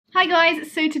Hi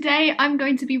guys, so today I'm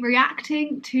going to be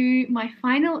reacting to my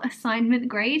final assignment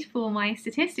grade for my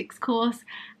statistics course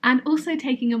and also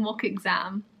taking a mock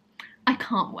exam. I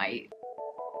can't wait.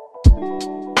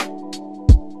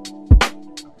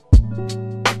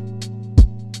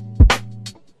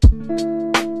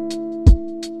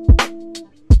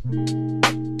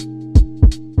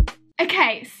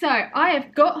 Okay, so I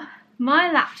have got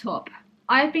my laptop.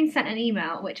 I've been sent an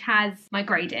email which has my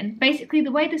grade in. Basically,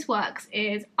 the way this works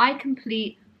is I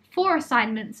complete 4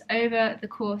 assignments over the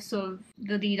course of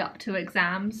the lead up to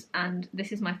exams, and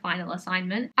this is my final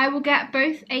assignment. I will get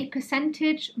both a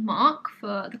percentage mark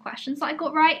for the questions that I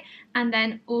got right, and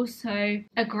then also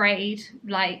a grade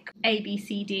like A, B,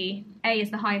 C, D. A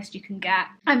is the highest you can get.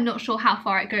 I'm not sure how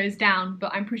far it goes down,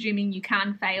 but I'm presuming you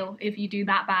can fail if you do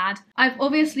that bad. I've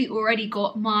obviously already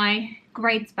got my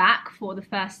grades back for the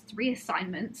first 3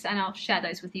 assignments, and I'll share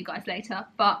those with you guys later,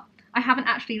 but I haven't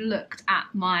actually looked at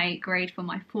my grade for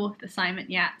my 4th assignment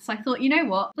yet, so I thought, you know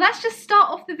what, let's just start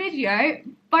off the video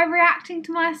by reacting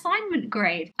to my assignment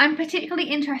grade. I'm particularly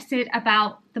interested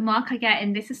about the mark I get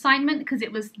in this assignment because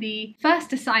it was the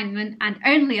first assignment and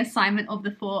only assignment of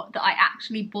the 4 that I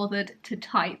actually bothered to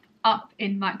type up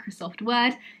in Microsoft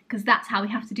Word, because that's how we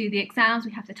have to do the exams.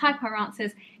 We have to type our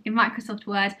answers in Microsoft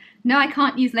Word. No, I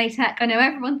can't use LaTeX. I know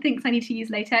everyone thinks I need to use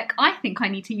LaTeX. I think I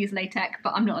need to use LaTeX,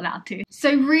 but I'm not allowed to.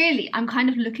 So really, I'm kind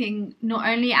of looking not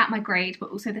only at my grade, but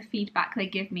also the feedback they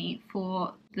give me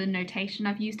for the notation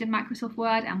I've used in Microsoft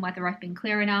Word and whether I've been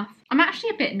clear enough. I'm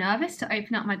actually a bit nervous to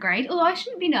open up my grade, although I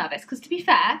shouldn't be nervous, because to be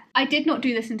fair, I did not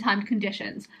do this in timed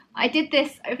conditions. I did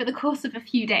this over the course of a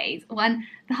few days when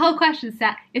the whole question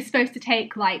set is supposed to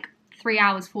take like 3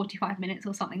 hours, 45 minutes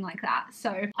or something like that.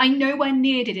 So I nowhere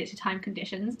near did it to time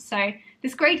conditions. So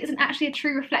this grade isn't actually a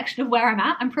true reflection of where I'm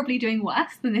at. I'm probably doing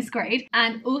worse than this grade.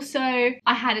 And also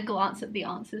I had a glance at the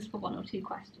answers for 1 or 2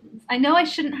 questions. I know I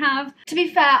shouldn't have. To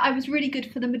be fair, I was really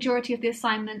good for the majority of the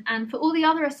assignment, and for all the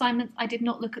other assignments, I did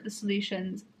not look at the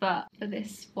solutions, but for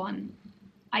this one,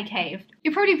 I caved.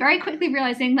 You're probably very quickly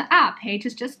realising that Paige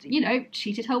has just,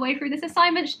 cheated her way through this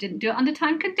assignment. She didn't do it under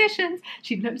time conditions.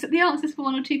 She looked at the answers for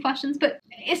 1 or 2 questions, but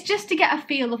it's just to get a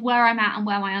feel of where I'm at and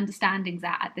where my understanding's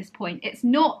at this point. It's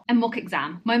not a mock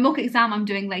exam. My mock exam I'm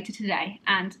doing later today,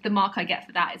 and the mark I get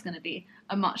for that is going to be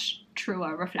a much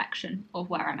truer reflection of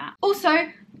where I'm at. Also,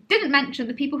 didn't mention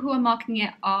the people who are marking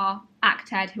it are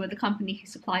ACTED, who are the company who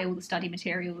supply all the study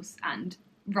materials and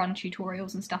run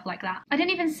tutorials and stuff like that. I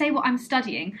didn't even say what I'm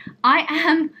studying. I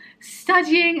am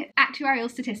studying actuarial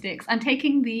statistics. I'm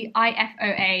taking the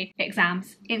IFOA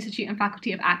exams, Institute and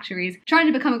Faculty of Actuaries, trying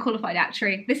to become a qualified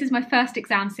actuary. This is my first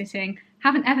exam sitting.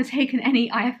 Haven't ever taken any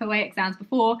IFOA exams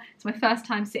before. It's my first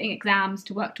time sitting exams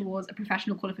to work towards a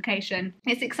professional qualification.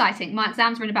 It's exciting. My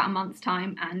exams are in about a month's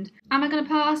time, and am I going to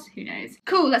pass? Who knows?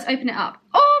 Cool, let's open it up.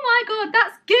 Oh my god,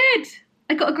 that's good!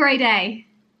 I got a grade A.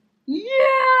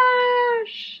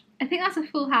 Yes! I think that's a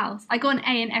full house. I got an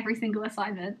A in every single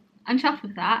assignment. I'm chuffed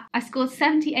with that. I scored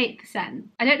 78%.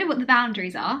 I don't know what the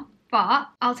boundaries are, but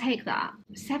I'll take that.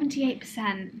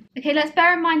 78%. Okay, let's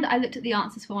bear in mind that I looked at the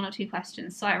answers for 1 or 2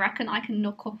 questions, so I reckon I can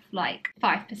knock off like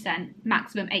 5%,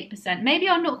 maximum 8%. Maybe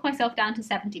I'll knock myself down to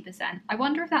 70%. I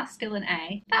wonder if that's still an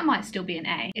A. That might still be an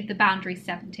A if the boundary's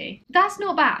 70. That's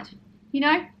not bad, you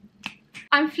know?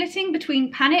 I'm flitting between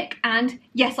panic and,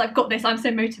 yes, I've got this, I'm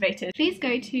so motivated. Please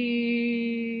go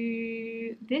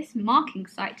to this marking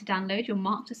site to download your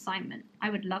marked assignment. I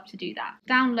would love to do that.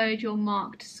 Download your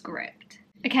marked script.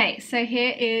 Okay, so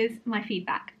here is my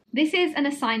feedback. This is an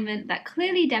assignment that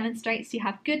clearly demonstrates you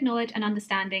have good knowledge and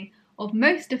understanding of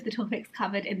most of the topics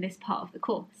covered in this part of the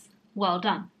course. Well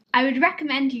done. I would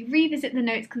recommend you revisit the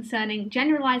notes concerning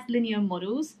generalized linear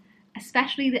models,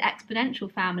 especially the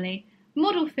exponential family,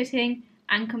 model fitting,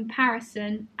 and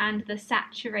comparison, and the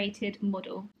saturated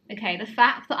model. Okay, the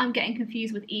fact that I'm getting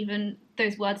confused with even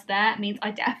those words there means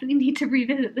I definitely need to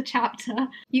revisit the chapter.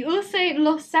 You also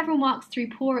lost several marks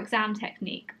through poor exam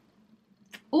technique.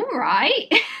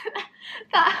 Alright,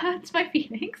 that hurts my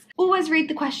feelings. Always read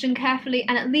the question carefully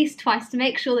and at least twice to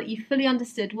make sure that you fully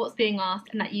understood what's being asked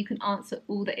and that you can answer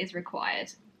all that is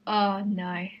required. Oh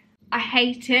no. I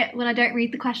hate it when I don't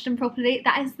read the question properly.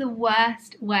 That is the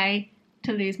worst way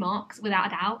to lose marks, without a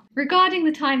doubt. Regarding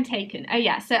the time taken, oh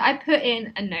yeah, so I put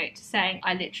in a note saying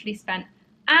I literally spent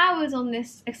hours on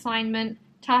this assignment.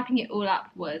 Typing it all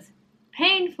up was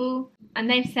painful, and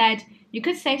they've said you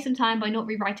could save some time by not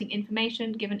rewriting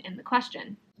information given in the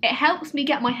question. It helps me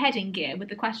get my head in gear with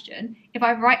the question if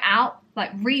I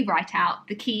rewrite out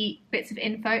the key bits of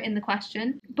info in the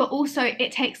question, but also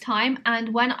it takes time,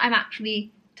 and when I'm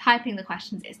actually typing the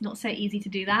questions, it's not so easy to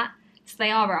do that. So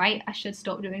they are right, I should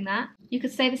stop doing that. You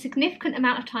could save a significant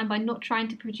amount of time by not trying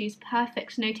to produce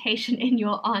perfect notation in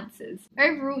your answers.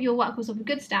 Overall, your work was of a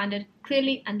good standard,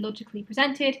 clearly and logically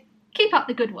presented. Keep up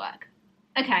the good work.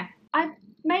 Okay, I've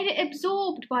made it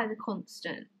absorbed by the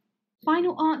constant.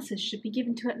 Final answers should be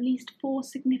given to at least 4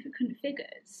 significant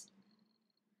figures.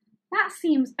 That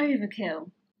seems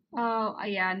overkill. Oh,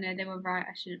 yeah, no, they were right.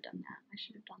 I should have done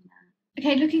that.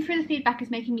 Okay, looking through the feedback is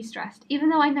making me stressed. Even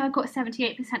though I know I got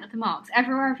 78% of the marks,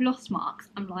 everywhere I've lost marks,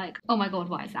 I'm like, oh my god,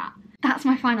 what is that? That's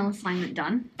my final assignment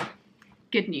done.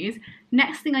 Good news.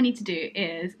 Next thing I need to do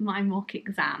is my mock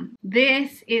exam.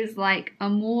 This is like a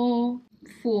more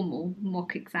formal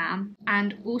mock exam,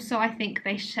 and also I think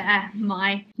they share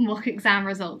my mock exam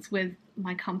results with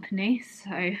my company,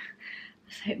 so I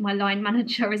hope my line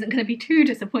manager isn't going to be too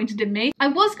disappointed in me. I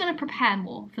was going to prepare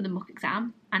more for the mock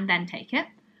exam and then take it,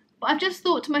 but I've just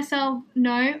thought to myself,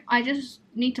 no, I just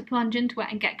need to plunge into it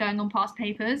and get going on past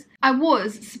papers. I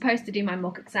was supposed to do my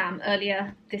mock exam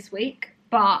earlier this week,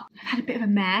 but I've had a bit of a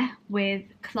mare with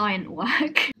client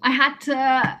work. I had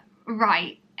to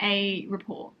write a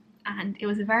report, and it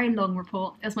was a very long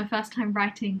report. It was my first time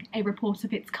writing a report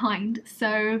of its kind,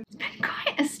 so it's been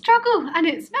quite a struggle, and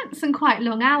it spent some quite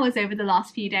long hours over the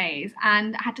last few days,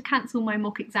 and I had to cancel my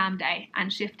mock exam day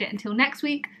and shift it until next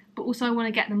week, but also I want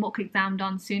to get the mock exam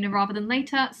done sooner rather than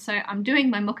later, so I'm doing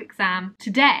my mock exam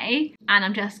today, and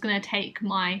I'm just going to take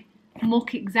my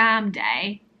mock exam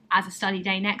day as a study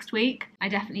day next week. I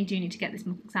definitely do need to get this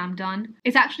mock exam done.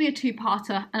 It's actually a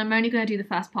 2-parter, and I'm only going to do the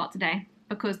first part today,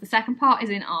 because the second part is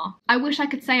in R. I wish I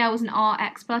could say I was an R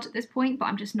expert at this point, but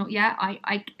I'm just not yet.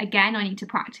 I need to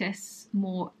practice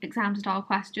more exam style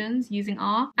questions using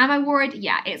R. Am I worried?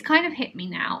 Yeah, it's kind of hit me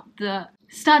now that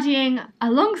studying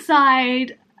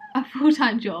alongside a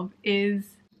full-time job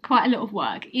is quite a lot of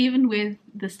work, even with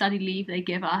the study leave they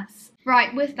give us.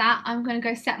 Right, with that, I'm going to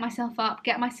go set myself up,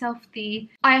 get myself the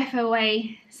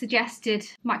IFOA suggested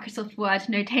Microsoft Word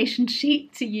notation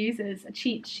sheet to use as a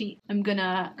cheat sheet. I'm going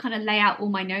to kind of lay out all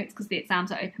my notes because the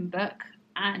exams are open book,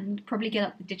 and probably get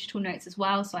up the digital notes as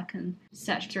well so I can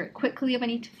search through it quickly if I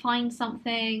need to find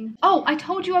something. Oh, I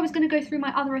told you I was going to go through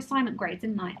my other assignment grades,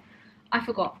 didn't I? I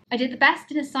forgot. I did the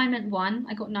best in assignment 1,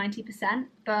 I got 90%,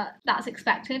 but that's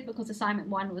expected because assignment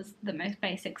 1 was the most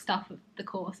basic stuff of the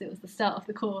course. It was the start of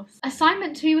the course.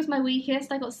 Assignment 2 was my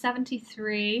weakest, I got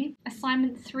 73.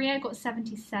 Assignment 3 I got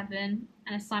 77,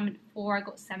 and assignment 4 I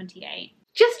got 78.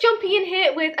 Just jumping in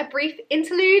here with a brief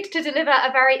interlude to deliver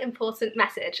a very important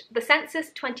message. The Census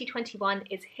 2021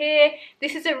 is here.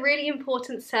 This is a really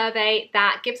important survey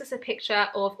that gives us a picture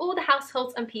of all the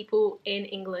households and people in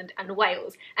England and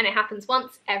Wales, and it happens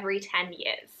once every 10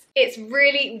 years. It's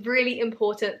really, really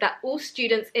important that all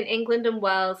students in England and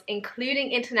Wales,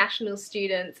 including international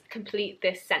students, complete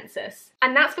this census.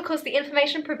 And that's because the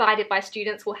information provided by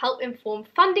students will help inform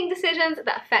funding decisions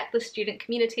that affect the student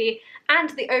community and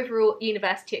the overall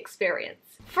university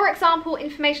experience. For example,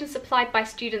 information supplied by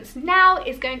students now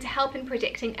is going to help in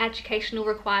predicting educational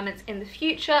requirements in the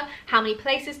future. How many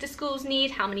places do schools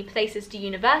need? How many places do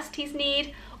universities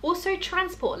need? Also,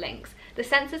 transport links. The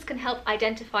census can help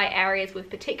identify areas with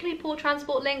particularly poor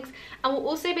transport links, and we'll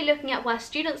also be looking at where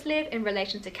students live in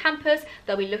relation to campus.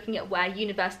 They'll be looking at where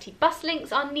university bus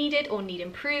links are needed or need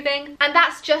improving. And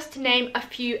that's just to name a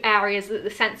few areas that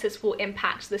the census will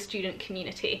impact the student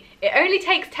community. It only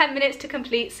takes 10 minutes to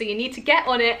complete, so you need to get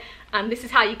on it, and this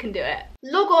is how you can do it.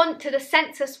 Log on to the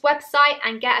census website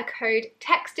and get a code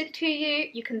texted to you.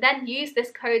 You can then use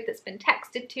this code that's been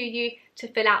texted to you to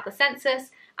fill out the census,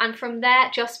 and from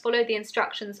there just follow the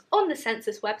instructions on the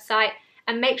census website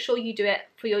and make sure you do it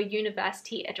for your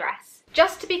university address.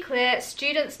 Just to be clear,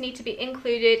 students need to be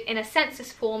included in a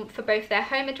census form for both their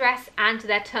home address and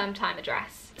their term time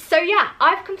address. So yeah,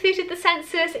 I've completed the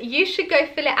census. You should go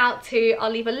fill it out too.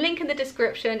 I'll leave a link in the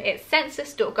description. It's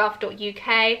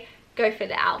census.gov.uk. Go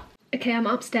fill it out. Okay, I'm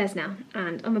upstairs now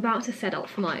and I'm about to set up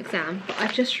for my exam, but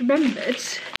I've just remembered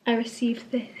I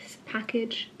received this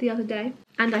package the other day,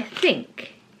 and I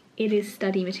think it is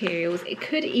study materials. It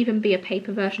could even be a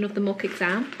paper version of the mock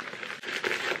exam.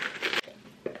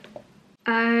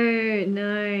 Oh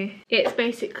no. It's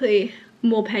basically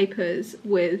more papers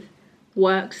with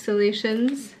worked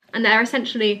solutions, and they're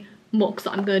essentially mocks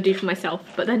that I'm going to do for myself,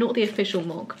 but they're not the official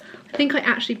mock. I think I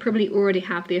actually probably already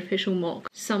have the official mock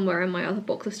somewhere in my other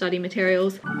box of study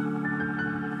materials.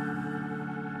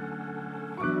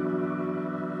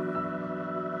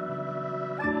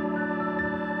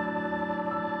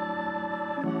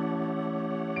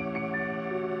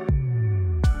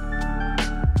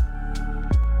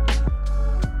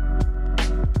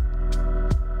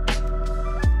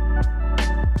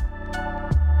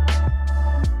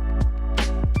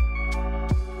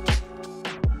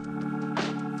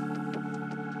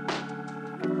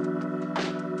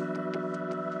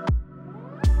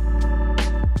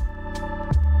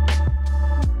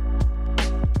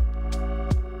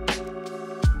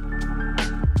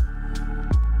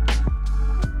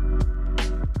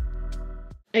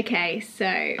 Okay,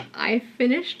 so I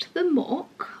finished the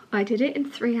mock. I did it in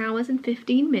 3 hours and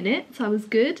 15 minutes. I was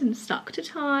good and stuck to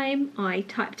time. I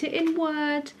typed it in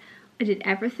Word. I did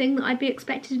everything that I'd be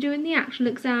expected to do in the actual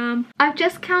exam. I've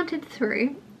just counted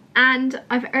through and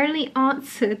I've only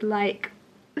answered like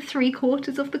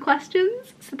 3/4 of the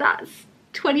questions. So that's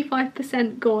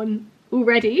 25% gone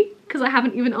already because I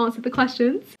haven't even answered the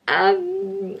questions.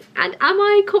 And am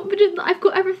I confident that I've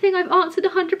got everything I've answered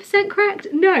 100% correct?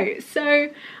 No, so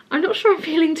I'm not sure I'm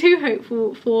feeling too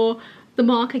hopeful for the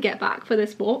mark I get back for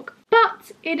this mock.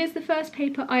 But it is the first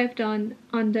paper I have done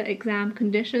under exam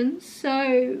conditions,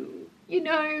 so, you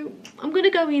know, I'm gonna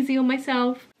go easy on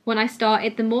myself. When I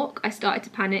started the mock, I started to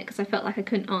panic because I felt like I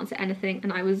couldn't answer anything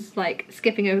and I was like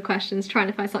skipping over questions trying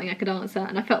to find something I could answer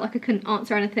and I felt like I couldn't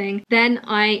answer anything. Then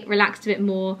I relaxed a bit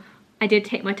more. I did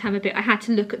take my time a bit. I had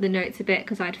to look at the notes a bit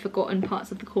because I'd forgotten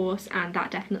parts of the course and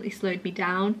that definitely slowed me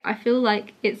down. I feel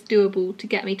like it's doable to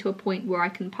get me to a point where I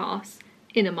can pass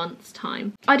in a month's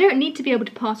time. I don't need to be able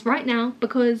to pass right now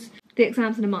because the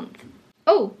exam's in a month.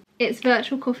 Oh, it's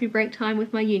virtual coffee break time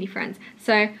with my uni friends.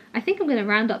 So I think I'm gonna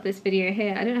round up this video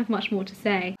here. I don't have much more to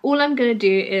say. All I'm gonna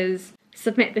do is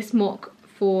submit this mock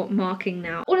for marking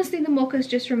now. Honestly, the mock has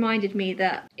just reminded me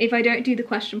that if I don't do the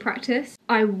question practice,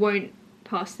 I won't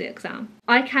pass the exam.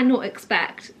 I cannot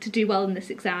expect to do well in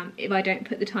this exam if I don't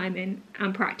put the time in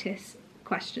and practice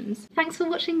questions. Thanks for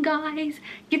watching, guys.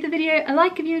 Give the video a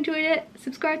like if you enjoyed it,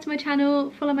 subscribe to my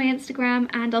channel, follow my Instagram,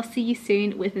 and I'll see you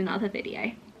soon with another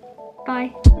video.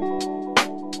 Bye.